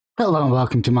Hello and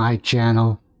welcome to my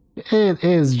channel. It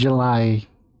is July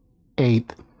 8th.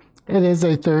 It is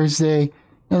a Thursday,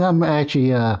 and I'm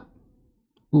actually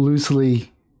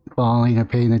loosely following or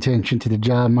paying attention to the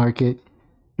job market.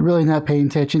 Really not paying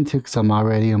attention to because I'm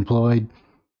already employed.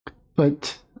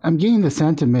 But I'm getting the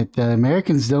sentiment that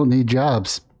Americans don't need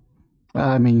jobs.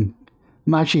 I'm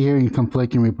actually hearing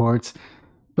conflicting reports.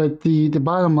 But the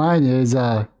bottom line is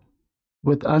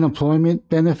with unemployment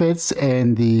benefits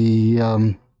and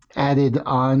the added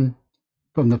on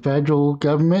from the federal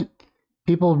government,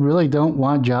 people really don't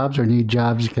want jobs or need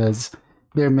jobs because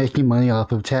they're making money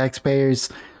off of taxpayers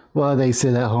while they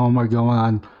sit at home or go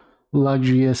on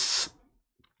luxurious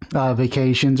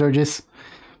vacations or just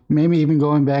maybe even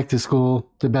going back to school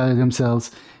to better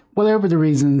themselves. Whatever the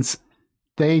reasons,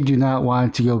 they do not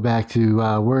want to go back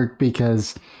to work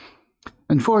because,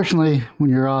 unfortunately,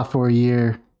 when you're off for a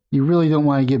year, you really don't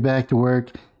want to get back to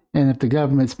work. And if the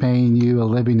government's paying you a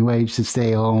living wage to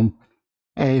stay home,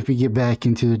 and if you get back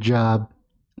into the job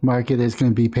market, it's going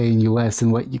to be paying you less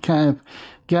than what you kind of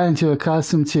got into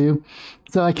accustomed to.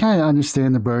 So I kind of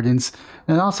understand the burdens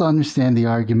and also understand the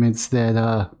arguments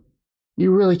that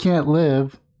you really can't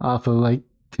live off of like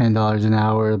 $10 an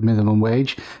hour minimum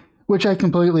wage, which I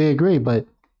completely agree. But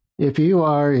if you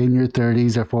are in your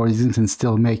 30s or 40s and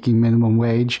still making minimum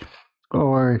wage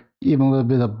or even a little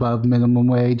bit above minimum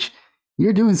wage,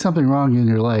 you're doing something wrong in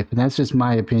your life. And that's just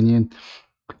my opinion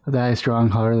that I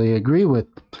strongly agree with.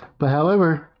 But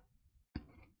however,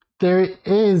 there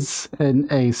is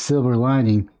a silver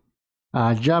lining.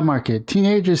 Job market.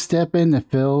 Teenagers step in to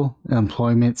fill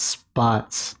employment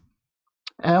spots.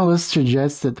 Analysts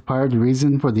suggest that part of the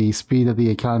reason for the speed of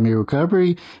the economy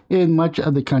recovery in much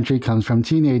of the country comes from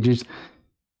teenagers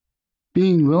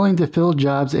being willing to fill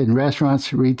jobs in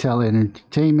restaurants, retail,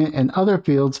 entertainment, and other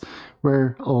fields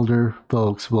where older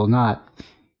folks will not.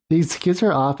 These kids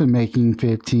are often making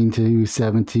 15 to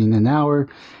 17 an hour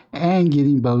and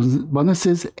getting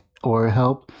bonuses or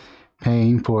help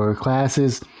paying for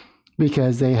classes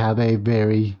because they have a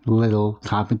very little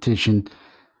competition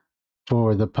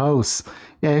for the posts.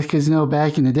 Yeah, because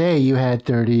back in the day you had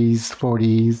 30s,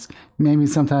 40s, maybe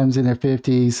sometimes in their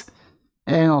 50s,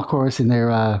 and of course in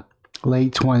their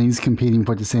late 20s competing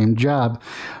for the same job.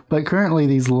 But currently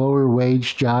these lower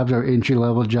wage jobs or entry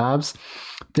level jobs,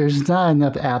 there's not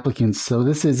enough applicants. So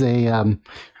this is a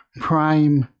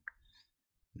prime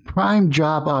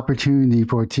job opportunity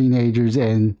for teenagers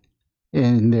and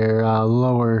in their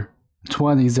lower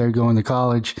 20s that are going to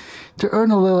college to earn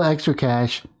a little extra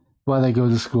cash while they go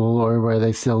to school or where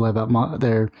they still live at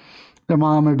their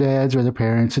mom or dad's or their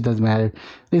parents. It doesn't matter.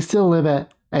 They still live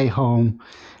at a home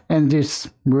and just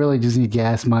really just need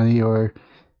gas money or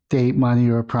date money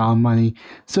or prom money.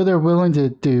 So they're willing to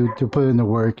put in the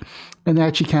work and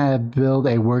actually kind of build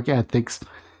a work ethics.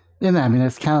 And I mean,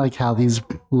 that's kind of like how these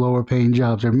lower paying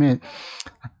jobs are meant.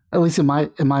 At least in my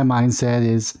mindset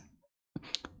is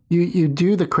you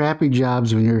do the crappy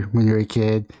jobs when you're a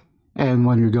kid and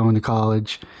when you're going to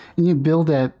college, and you build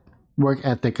that work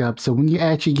ethic up. So when you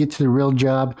actually get to the real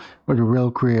job or the real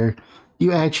career,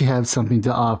 you actually have something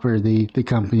to offer the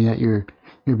company that you're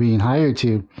being hired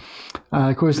to.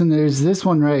 Of course, and there's this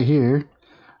one right here.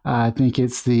 I think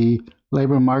it's the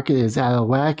labor market is out of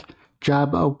whack.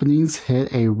 Job openings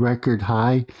hit a record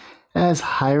high as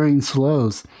hiring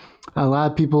slows. A lot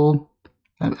of people,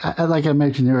 like I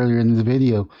mentioned earlier in the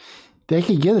video, they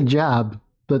could get a job,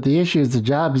 but the issue is the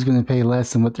job is going to pay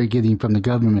less than what they're getting from the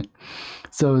government.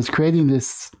 So it's creating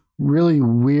this really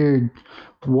weird,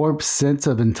 warped sense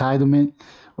of entitlement,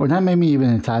 or not, maybe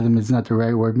even entitlement is not the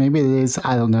right word. Maybe it is,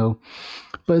 I don't know.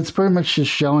 But it's pretty much just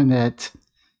showing that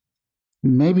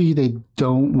maybe they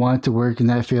don't want to work in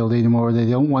that field anymore. They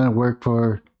don't want to work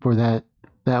for that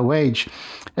wage.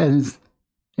 And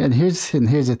here's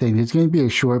the thing. There's going to be a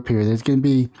short period. There's going to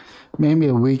be maybe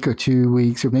a week or 2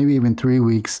 weeks or maybe even 3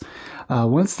 weeks.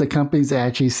 Once the companies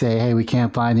actually say, hey, we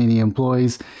can't find any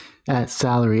employees at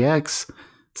salary X,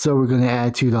 so we're going to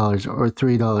add $2 or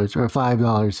 $3 or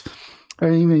 $5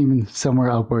 or even somewhere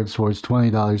upwards towards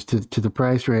 $20 to the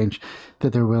price range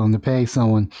that they're willing to pay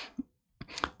someone.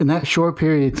 In that short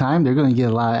period of time, they're going to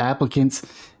get a lot of applicants,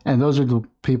 and those are the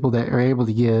people that are able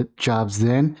to get jobs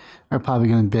then are probably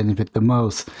going to benefit the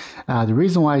most. The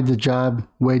reason why the job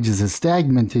wages is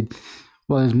stagnated,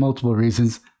 well, there's multiple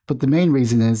reasons, but the main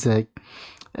reason is that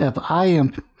if I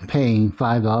am paying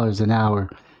 $5 an hour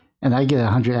and I get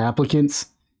 100 applicants,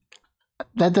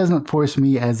 that doesn't force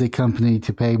me as a company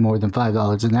to pay more than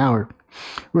 $5 an hour,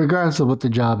 regardless of what the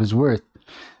job is worth.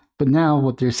 But now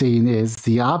what they're seeing is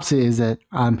the opposite, is that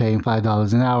I'm paying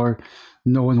 $5 an hour.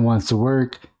 No one wants to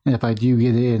work. And if I do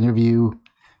get an interview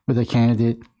with a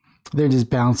candidate, they're just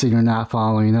bouncing or not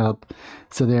following up.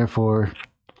 So therefore,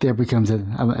 there becomes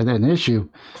an issue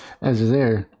as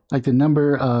there. Like the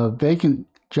number of vacant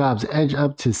jobs edge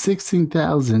up to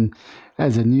 16,000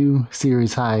 as a new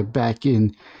series high back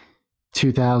in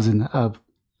 2000 of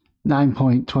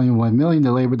 9.21 million.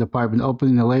 The Labor Department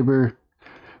opening the labor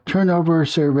turnover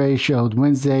survey showed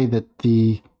Wednesday that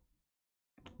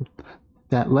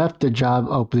left the job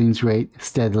openings rate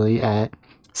steadily at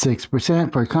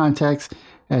 6%. For context,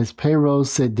 as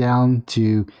payrolls sit down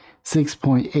to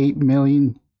 6.8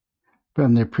 million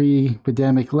from their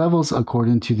pre-pandemic levels,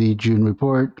 according to the June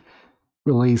report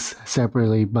released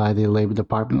separately by the Labor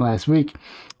Department last week.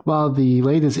 While the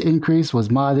latest increase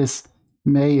was modest,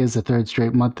 May is the third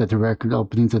straight month that the record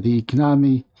openings of the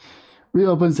economy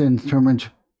reopens and determined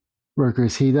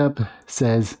workers heat up,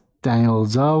 says Daniel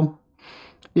Zhou,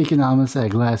 economist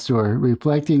at Glassdoor,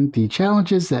 reflecting the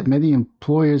challenges that many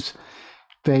employers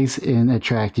face in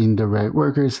attracting the right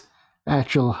workers.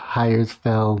 Actual hires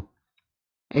fell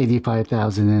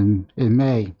 85,000 in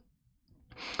May.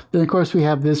 Then, of course, we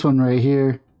have this one right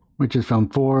here, which is from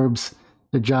Forbes.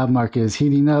 The job market is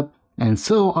heating up, and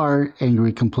so are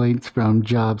angry complaints from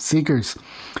job seekers.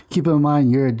 Keep in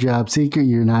mind, you're a job seeker.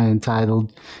 You're not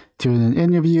entitled to an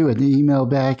interview, an email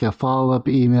back, a follow-up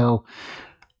email,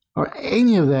 or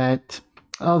any of that,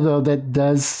 although that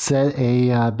does set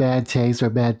a bad taste or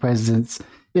bad precedence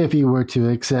if you were to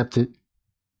accept it.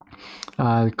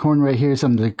 Corn right here,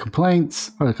 some of the complaints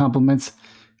or the compliments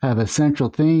have a central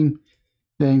theme.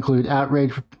 They include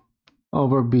outrage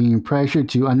over being pressured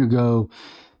to undergo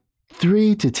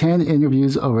 3 to 10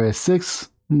 interviews over 6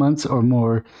 months or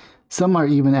more. Some are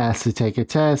even asked to take a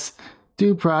test,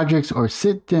 do projects, or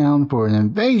sit down for an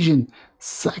invasion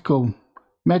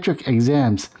psychometric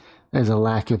exams. There's a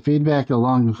lack of feedback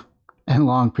long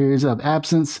periods of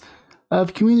absence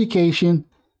of communication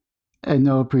and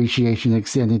no appreciation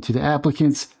extended to the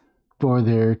applicants for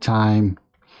their time.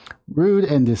 Rude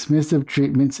and dismissive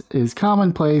treatments is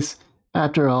commonplace.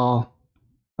 After all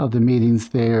of the meetings,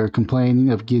 they are complaining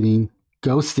of getting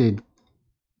ghosted.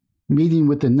 Meeting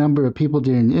with a number of people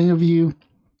during the interview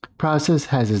process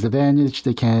has its advantage.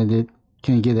 The candidate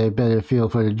can get a better feel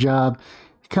for the job,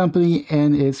 company,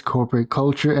 and its corporate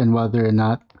culture, and whether or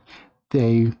not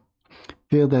they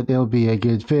feel that they'll be a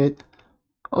good fit.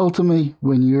 Ultimately,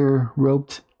 when you're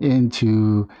roped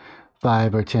into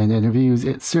 5 or 10 interviews,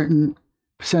 it's certain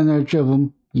percentage of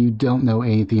them you don't know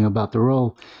anything about the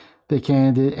role, the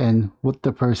candidate, and what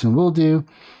the person will do.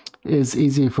 It's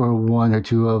easy for 1 or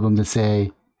 2 of them to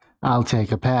say, I'll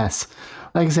take a pass.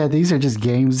 Like I said, these are just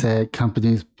games that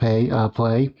companies play.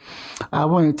 I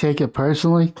wouldn't take it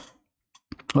personally.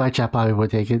 Well, actually, I probably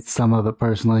would take it, some of it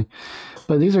personally.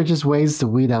 But these are just ways to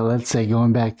weed out, let's say,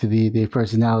 going back to the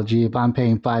first analogy, if I'm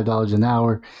paying $5 an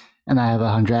hour and I have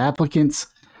 100 applicants,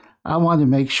 I want to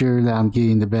make sure that I'm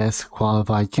getting the best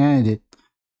qualified candidate.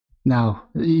 Now,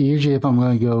 usually if I'm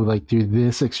going to go like through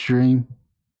this extreme,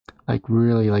 like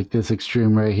really like this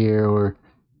extreme right here, or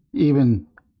even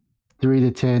 3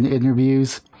 to 10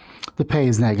 interviews, the pay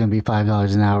is not going to be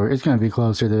 $5 an hour. It's going to be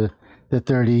closer to the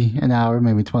 30 an hour,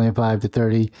 maybe 25 to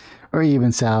 30, or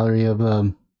even salary of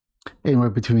anywhere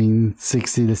between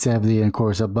 60 to 70, and of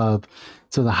course above.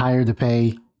 So the higher the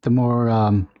pay, the more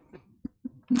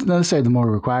let's say the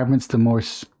more requirements, the more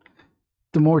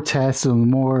tests, and the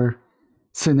more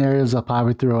scenarios I'll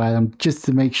probably throw at them, just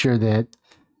to make sure that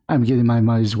I'm getting my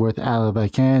money's worth out of a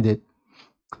candidate.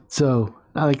 So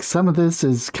like some of this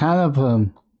is kind of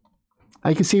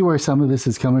I can see where some of this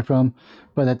is coming from,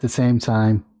 but at the same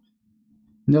time,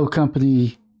 no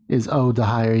company is owed to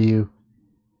hire you.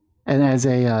 And as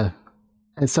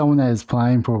someone that is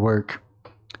applying for work,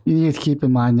 you need to keep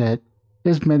in mind that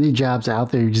there's many jobs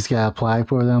out there. You just gotta apply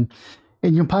for them,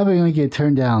 and you're probably gonna get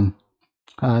turned down.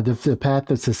 The path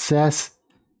of success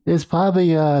is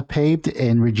probably paved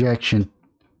in rejection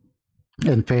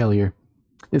and failure.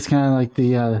 It's kind of like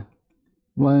the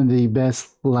one of the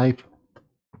best life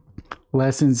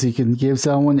lessons you can give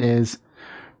someone is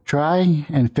try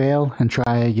and fail and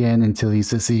try again until you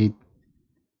succeed.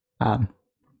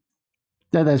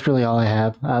 That's really all I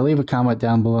have. Leave a comment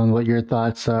down below on what your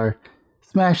thoughts are.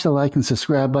 Smash the like and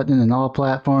subscribe button on all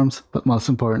platforms, but most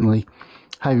importantly,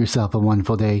 have yourself a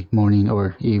wonderful day, morning,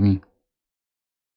 or evening.